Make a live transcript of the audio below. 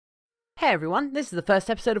Hey everyone, this is the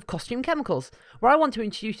first episode of Costume Chemicals, where I want to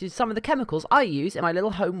introduce you to some of the chemicals I use in my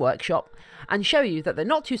little home workshop, and show you that they're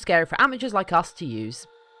not too scary for amateurs like us to use.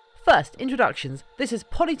 First, introductions. This is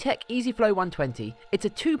Polytech EasyFlo 120. It's a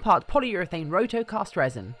two-part polyurethane rotocast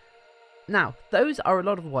resin. Now, those are a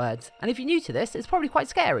lot of words, and if you're new to this, it's probably quite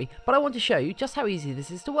scary, but I want to show you just how easy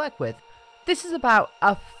this is to work with. This is about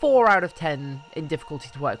a 4 out of 10 in difficulty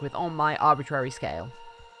to work with on my arbitrary scale.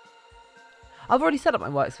 I've already set up my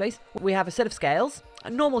workspace. We have a set of scales,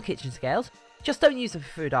 normal kitchen scales, just don't use them for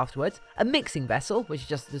food afterwards, a mixing vessel, which is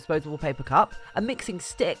just a disposable paper cup, a mixing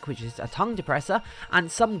stick, which is a tongue depressor, and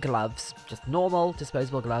some gloves, just normal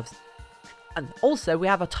disposable gloves. And also we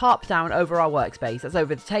have a tarp down over our workspace, that's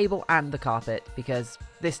over the table and the carpet, because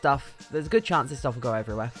this stuff, there's a good chance this stuff will go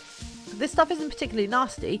everywhere. This stuff isn't particularly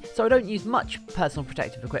nasty, so I don't use much personal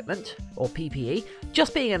protective equipment, or PPE,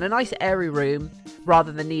 just being in a nice airy room,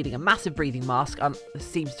 rather than needing a massive breathing mask,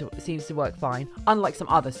 seems to work fine, unlike some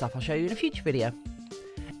other stuff I'll show you in a future video.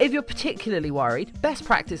 If you're particularly worried, best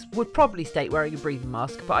practice would probably state wearing a breathing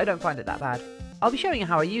mask, but I don't find it that bad. I'll be showing you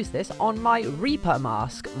how I use this on my Reaper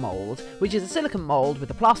mask mould, which is a silicone mould with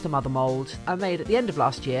a plaster mother mould I made at the end of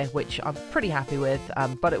last year, which I'm pretty happy with,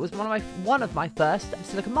 but it was one of my first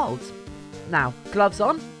silicone moulds. Now, gloves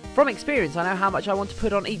on. From experience, I know how much I want to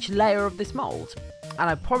put on each layer of this mould,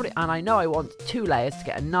 and I know I want 2 layers to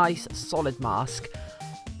get a nice solid mask.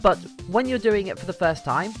 But when you're doing it for the first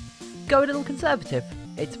time, go a little conservative.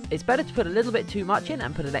 It's better to put a little bit too much in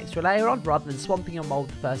and put an extra layer on rather than swamping your mould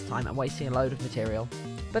the first time and wasting a load of material.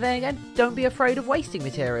 But then again, don't be afraid of wasting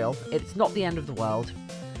material. It's not the end of the world.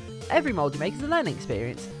 Every mould you make is a learning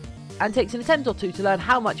experience, and takes an attempt or two to learn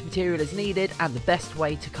how much material is needed and the best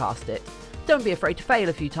way to cast it. Don't be afraid to fail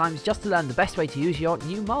a few times just to learn the best way to use your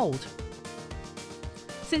new mould.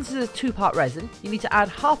 Since it's a 2-part resin, you need to add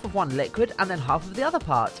half of one liquid and then half of the other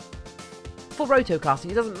part. For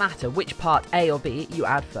rotocasting, it doesn't matter which part A or B you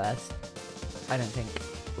add first, I don't think.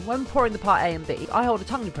 When pouring the part A and B, I hold a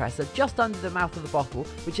tongue depressor just under the mouth of the bottle,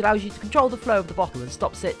 which allows you to control the flow of the bottle and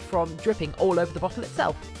stops it from dripping all over the bottle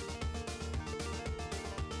itself.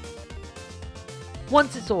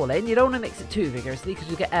 Once it's all in, you don't want to mix it too vigorously because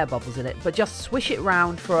you'll get air bubbles in it, but just swish it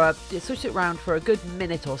round for a good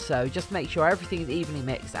minute or so, just to make sure everything is evenly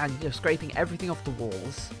mixed and you're scraping everything off the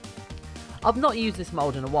walls. I've not used this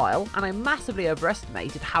mould in a while, and I massively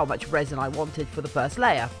overestimated how much resin I wanted for the first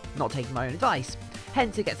layer, not taking my own advice,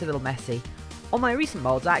 hence it gets a little messy. On my recent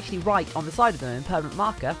moulds, I actually write on the side of them in permanent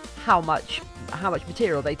marker how much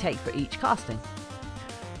material they take for each casting.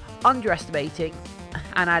 Underestimating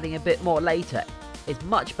and adding a bit more later is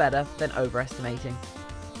much better than overestimating.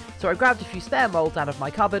 So I grabbed a few spare moulds out of my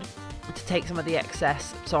cupboard to take some of the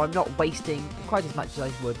excess, so I'm not wasting quite as much as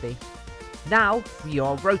I would be. Now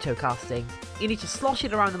you're rotocasting. You need to slosh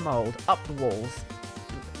it around the mould, up the walls,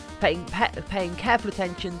 paying careful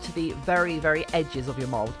attention to the very, very edges of your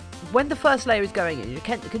mould. When the first layer is going in, you're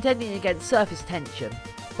contending against surface tension,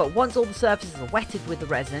 but once all the surfaces are wetted with the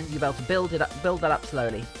resin, you'll be able to build that up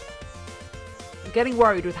slowly. Getting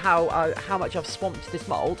worried with how much I've swamped this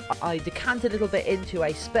mould, I decant a little bit into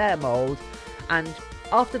a spare mould, and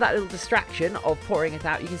after that little distraction of pouring it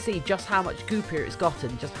out, you can see just how much goopier it's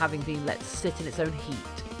gotten, just having been let sit in its own heat.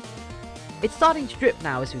 It's starting to drip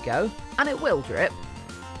now as we go, and it will drip,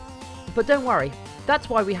 but don't worry, that's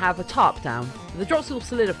why we have a tarp down. The drops will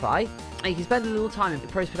solidify, and you can spend a little time in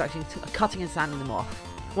post-production cutting and sanding them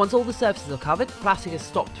off. Once all the surfaces are covered, plastic has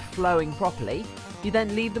stopped flowing properly, you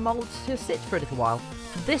then leave the mould to sit for a little while.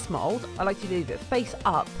 For this mould, I like to leave it face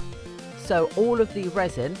up, so all of the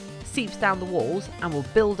resin seeps down the walls and will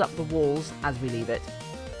build up the walls as we leave it.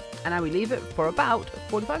 And now we leave it for about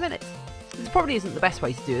 45 minutes. This probably isn't the best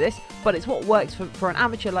way to do this, but it's what works for an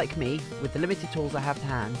amateur like me with the limited tools I have to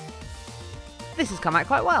hand. This has come out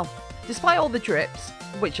quite well. Despite all the drips,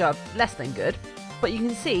 which are less than good, but you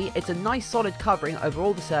can see it's a nice solid covering over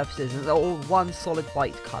all the surfaces and they're all one solid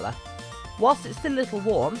white colour. Whilst it's still a little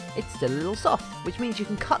warm, it's still a little soft, which means you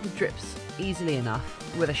can cut the drips easily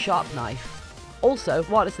enough with a sharp knife. Also,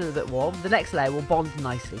 while it's a little bit warm, the next layer will bond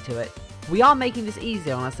nicely to it. We are making this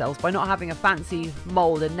easier on ourselves by not having a fancy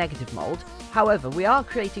mould and negative mould. However, we are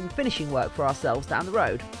creating finishing work for ourselves down the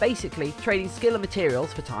road, basically trading skill and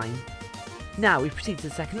materials for time. Now we proceed to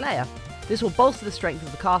the second layer. This will bolster the strength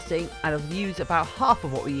of the casting and it'll use about half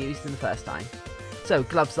of what we used in the first time. So,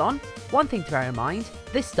 gloves on. One thing to bear in mind,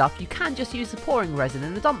 this stuff you can just use the pouring resin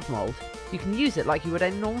in the dump mould. You can use it like you would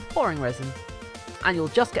any normal pouring resin. And you'll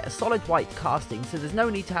just get a solid white casting, so there's no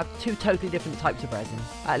need to have 2 totally different types of resin,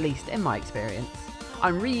 at least in my experience.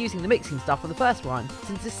 I'm reusing the mixing stuff on the first one,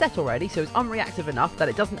 since it's set already so it's unreactive enough that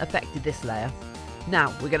it doesn't affect this layer.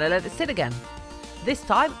 Now we're going to let it sit again. This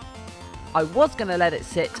time I was going to let it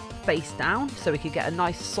sit face down so we could get a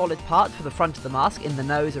nice solid part for the front of the mask, in the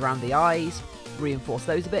nose, around the eyes, reinforce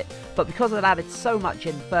those a bit, but because I'd added so much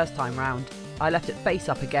in the first time round, I left it face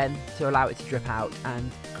up again to allow it to drip out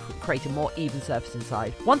and create a more even surface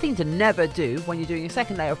inside. One thing to never do when you're doing a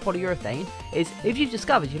second layer of polyurethane is, if you've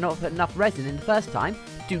discovered you've not put enough resin in the first time,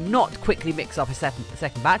 do not quickly mix up a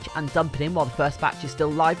second batch and dump it in while the first batch is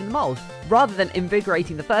still live in the mould. Rather than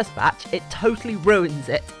invigorating the first batch, it totally ruins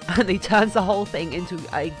it and it turns the whole thing into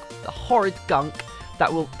a horrid gunk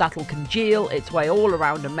that'll congeal its way all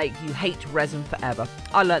around and make you hate resin forever.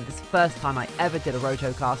 I learned this the first time I ever did a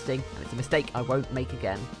rotocasting, and it's a mistake I won't make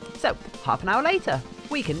again. So, half an hour later,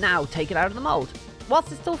 we can now take it out of the mould.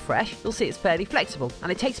 Whilst it's still fresh, you'll see it's fairly flexible,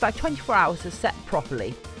 and it takes about 24 hours to set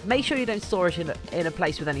properly. Make sure you don't store it in a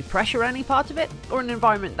place with any pressure or any part of it, or an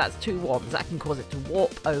environment that's too warm, as that can cause it to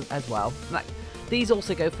warp as well. These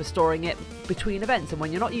also go for storing it between events and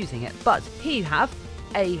when you're not using it. But here you have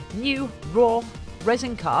a new raw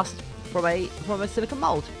resin cast from a silicone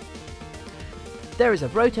mould. There is a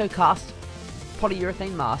Rotocast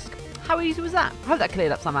polyurethane mask. How easy was that? I hope that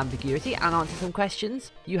cleared up some ambiguity and answered some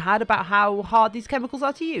questions you had about how hard these chemicals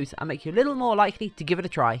are to use and make you a little more likely to give it a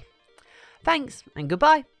try. Thanks and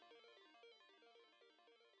goodbye.